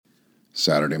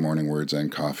Saturday morning words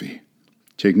and coffee.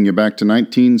 Taking you back to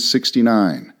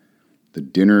 1969. The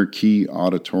Dinner Key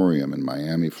Auditorium in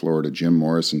Miami, Florida. Jim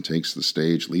Morrison takes the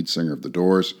stage, lead singer of The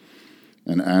Doors,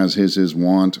 and as is his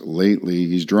wont lately,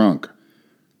 he's drunk.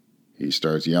 He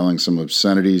starts yelling some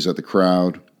obscenities at the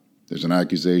crowd. There's an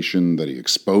accusation that he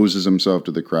exposes himself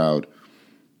to the crowd.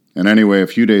 And anyway, a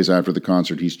few days after the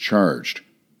concert, he's charged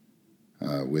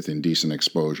with indecent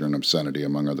exposure and obscenity,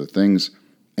 among other things,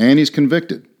 and he's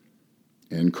convicted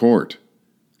in court.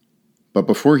 But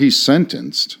before he's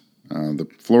sentenced, the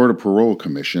Florida Parole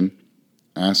Commission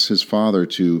asks his father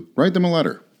to write them a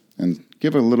letter and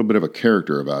give a little bit of a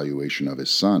character evaluation of his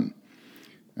son.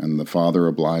 And the father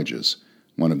obliges.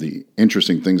 One of the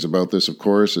interesting things about this, of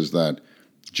course, is that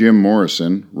Jim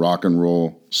Morrison, rock and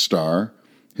roll star,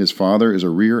 his father is a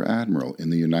rear admiral in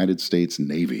the United States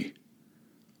Navy.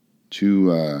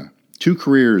 Two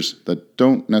careers that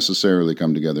don't necessarily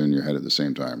come together in your head at the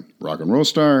same time. Rock and roll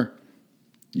star,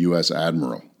 U.S.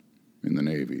 Admiral in the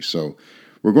Navy. So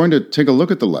we're going to take a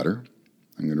look at the letter.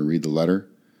 I'm going to read the letter,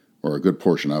 or a good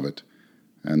portion of it,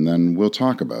 and then we'll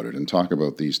talk about it and talk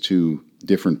about these two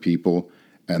different people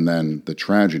and then the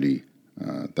tragedy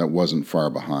that wasn't far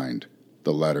behind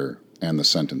the letter and the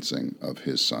sentencing of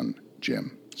his son,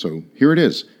 Jim. So here it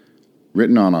is,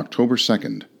 written on October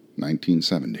 2nd,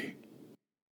 1970.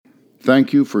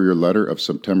 Thank you for your letter of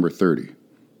September 30.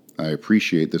 I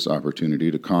appreciate this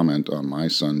opportunity to comment on my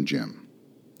son, Jim.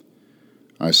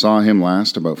 I saw him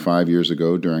last about 5 years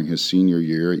ago during his senior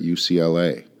year at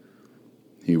UCLA.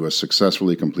 He was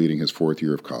successfully completing his fourth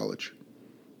year of college.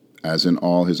 As in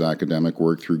all his academic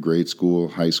work through grade school,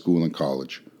 high school, and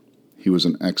college, he was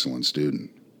an excellent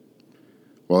student.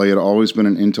 While he had always been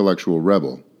an intellectual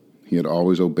rebel, he had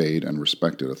always obeyed and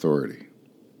respected authority.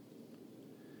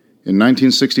 In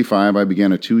 1965, I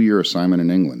began a 2-year assignment in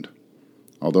England.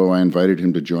 Although I invited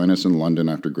him to join us in London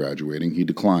after graduating, he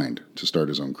declined to start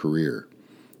his own career.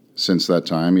 Since that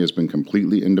time, he has been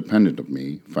completely independent of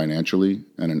me, financially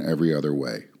and in every other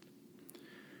way.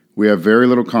 We have very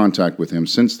little contact with him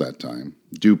since that time,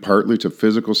 due partly to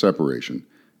physical separation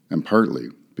and partly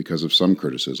because of some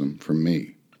criticism from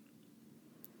me.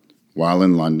 While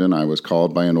in London, I was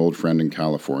called by an old friend in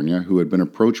California who had been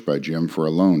approached by Jim for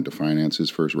a loan to finance his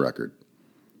first record.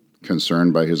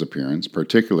 Concerned by his appearance,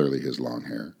 particularly his long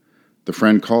hair, the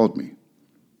friend called me.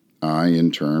 I,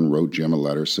 in turn, wrote Jim a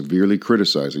letter severely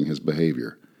criticizing his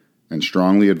behavior and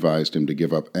strongly advised him to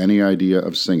give up any idea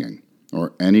of singing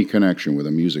or any connection with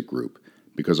a music group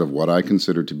because of what I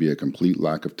considered to be a complete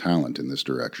lack of talent in this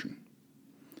direction.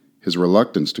 His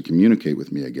reluctance to communicate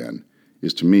with me again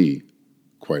is, to me,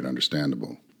 quite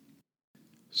understandable.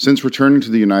 Since returning to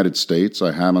the United States,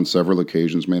 I have on several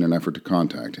occasions made an effort to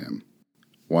contact him.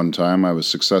 One time I was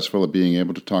successful at being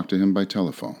able to talk to him by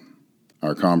telephone.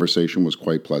 Our conversation was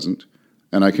quite pleasant,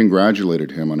 and I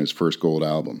congratulated him on his first gold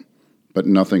album, but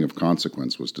nothing of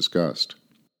consequence was discussed.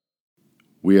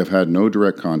 We have had no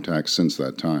direct contact since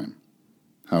that time.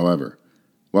 However,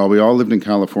 while we all lived in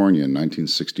California in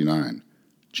 1969,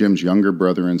 Jim's younger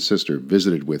brother and sister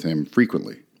visited with him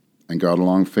frequently and got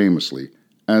along famously,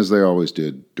 as they always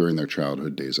did during their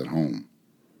childhood days at home.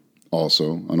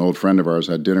 Also, an old friend of ours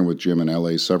had dinner with Jim in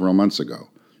L.A. several months ago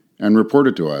and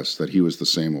reported to us that he was the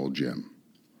same old Jim.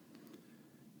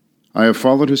 I have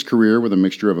followed his career with a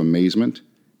mixture of amazement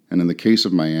and, in the case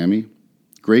of Miami,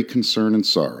 great concern and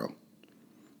sorrow.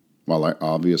 While I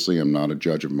obviously am not a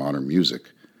judge of modern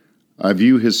music, I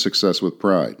view his success with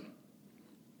pride.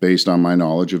 Based on my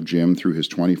knowledge of Jim through his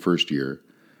 21st year,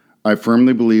 I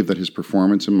firmly believe that his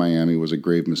performance in Miami was a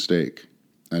grave mistake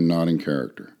and not in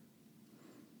character.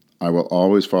 I will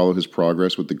always follow his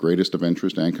progress with the greatest of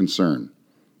interest and concern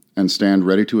and stand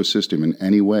ready to assist him in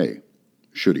any way,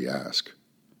 should he ask.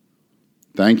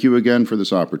 Thank you again for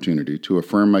this opportunity to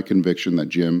affirm my conviction that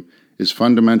Jim is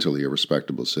fundamentally a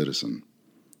respectable citizen.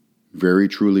 Very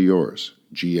truly yours,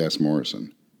 G.S.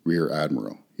 Morrison, Rear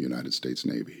Admiral, United States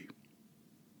Navy.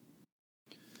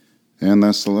 And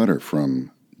that's the letter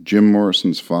from Jim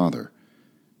Morrison's father.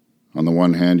 On the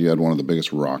one hand, you had one of the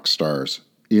biggest rock stars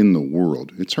in the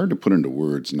world. It's hard to put into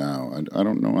words now. I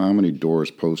don't know how many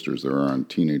Doors posters there are on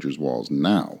teenagers' walls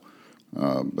now.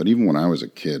 But even when I was a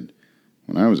kid,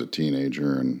 when I was a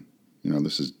teenager, and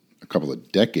this is a couple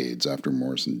of decades after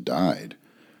Morrison died,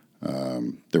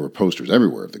 there were posters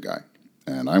everywhere of the guy.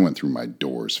 And I went through my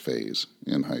Doors phase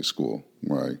in high school,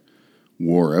 where I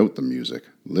wore out the music,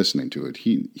 listening to it.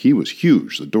 He was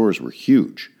huge. The Doors were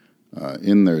huge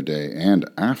in their day and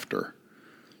after.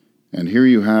 And here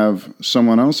you have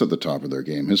someone else at the top of their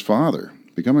game, his father,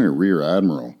 becoming a rear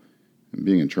admiral and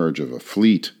being in charge of a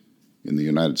fleet in the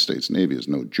United States Navy is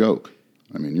no joke.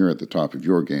 I mean, you're at the top of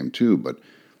your game too, but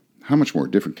how much more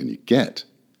different can you get?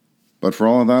 But for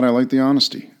all of that, I like the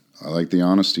honesty. I like the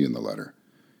honesty in the letter.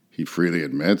 He freely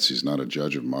admits he's not a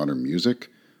judge of modern music.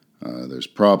 There's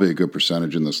probably a good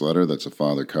percentage in this letter that's a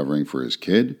father covering for his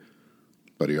kid,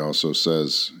 but he also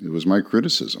says it was my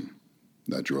criticism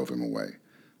that drove him away.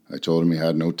 I told him he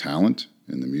had no talent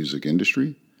in the music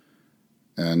industry,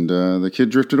 and the kid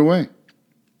drifted away.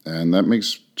 And that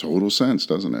makes total sense,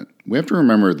 doesn't it? We have to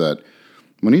remember that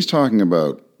when he's talking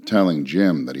about telling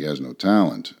Jim that he has no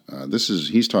talent,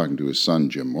 he's talking to his son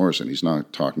Jim Morrison. He's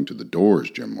not talking to the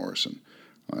Doors' Jim Morrison.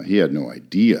 He had no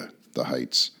idea the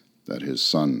heights that his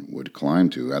son would climb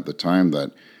to. At the time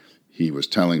that he was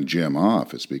telling Jim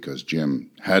off, it's because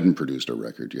Jim hadn't produced a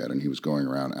record yet, and he was going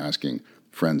around asking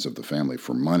friends of the family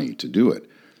for money to do it.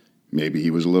 Maybe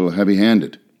he was a little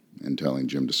heavy-handed in telling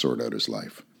Jim to sort out his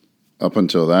life. Up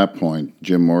until that point,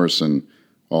 Jim Morrison,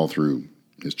 all through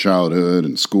his childhood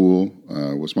and school,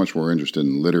 was much more interested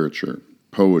in literature,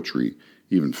 poetry,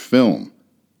 even film,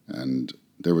 and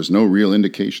there was no real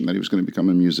indication that he was going to become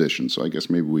a musician, so I guess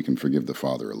maybe we can forgive the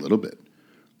father a little bit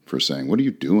for saying, what are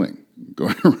you doing?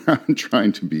 Going around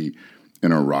trying to be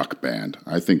in a rock band.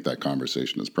 I think that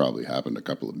conversation has probably happened a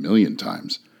couple of million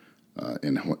times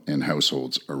in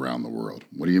households around the world.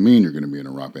 What do you mean you're going to be in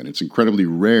a rock band? It's incredibly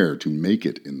rare to make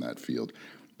it in that field,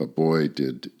 but boy,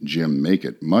 did Jim make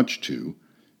it, much to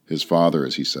his father,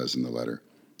 as he says in the letter,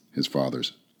 his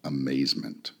father's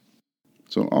amazement.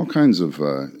 So all kinds of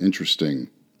interesting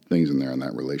things in there in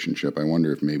that relationship. I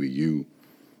wonder if maybe you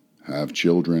have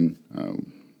children.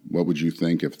 What would you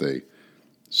think if they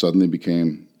suddenly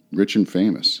became rich and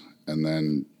famous, and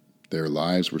then their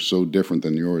lives were so different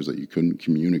than yours that you couldn't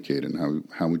communicate, and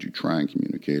how would you try and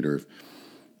communicate? Or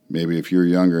if you're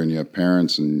younger and you have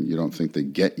parents and you don't think they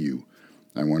get you,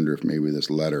 I wonder if maybe this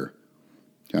letter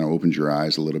kind of opens your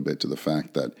eyes a little bit to the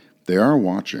fact that they are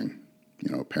watching.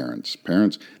 Parents.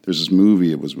 There's this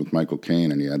movie, it was with Michael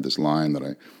Caine, and he had this line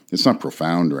that it's not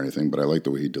profound or anything, but I like the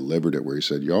way he delivered it, where he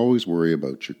said, you always worry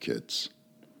about your kids.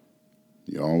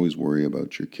 You always worry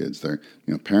about your kids.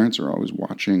 Parents are always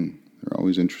watching. They're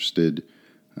always interested.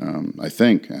 I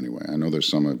think, anyway, I know there's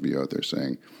some of you out there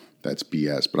saying that's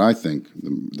BS, but I think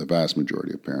the vast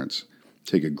majority of parents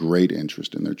take a great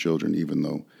interest in their children, even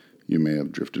though you may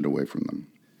have drifted away from them.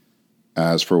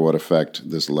 As for what effect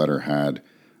this letter had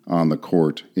on the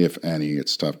court, if any,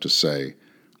 it's tough to say.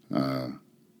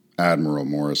 Admiral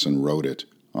Morrison wrote it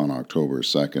on October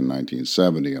 2nd,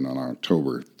 1970, and on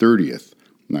October 30th,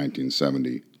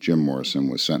 1970, Jim Morrison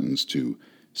was sentenced to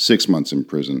 6 months in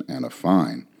prison and a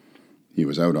fine. He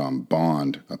was out on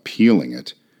bond appealing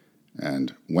it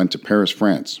and went to Paris,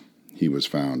 France. He was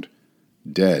found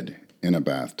dead in a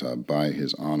bathtub by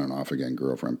his on and off again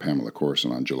girlfriend Pamela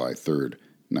Corson on July 3rd,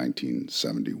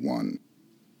 1971.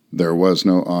 There was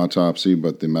no autopsy,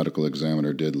 but the medical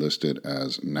examiner did list it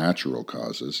as natural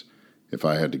causes. If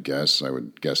I had to guess, I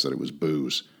would guess that it was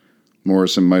booze.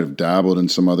 Morrison might have dabbled in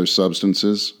some other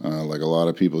substances, like a lot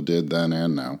of people did then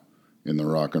and now, in the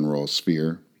rock and roll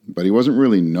sphere. But he wasn't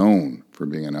really known for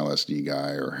being an LSD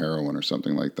guy or heroin or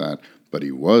something like that, but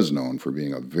he was known for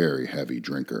being a very heavy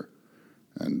drinker.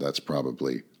 And that's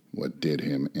probably what did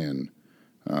him in.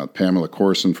 Pamela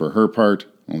Corson, for her part,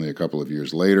 only a couple of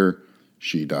years later,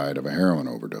 she died of a heroin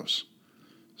overdose.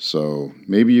 So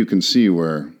maybe you can see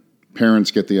where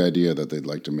parents get the idea that they'd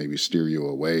like to maybe steer you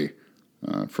away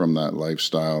from that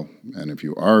lifestyle. And if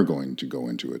you are going to go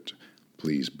into it,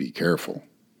 please be careful.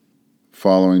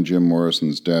 Following Jim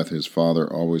Morrison's death, his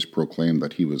father always proclaimed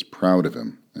that he was proud of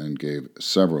him and gave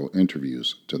several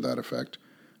interviews to that effect.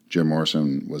 Jim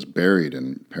Morrison was buried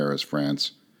in Paris,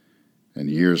 France,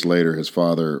 and years later his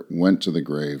father went to the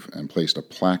grave and placed a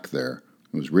plaque there.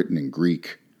 It was written in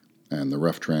Greek, and the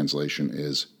rough translation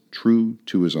is, "True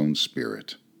to his own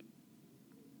spirit."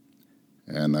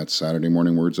 And that's Saturday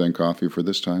Morning Words and Coffee for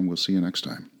this time. We'll see you next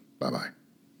time. Bye-bye.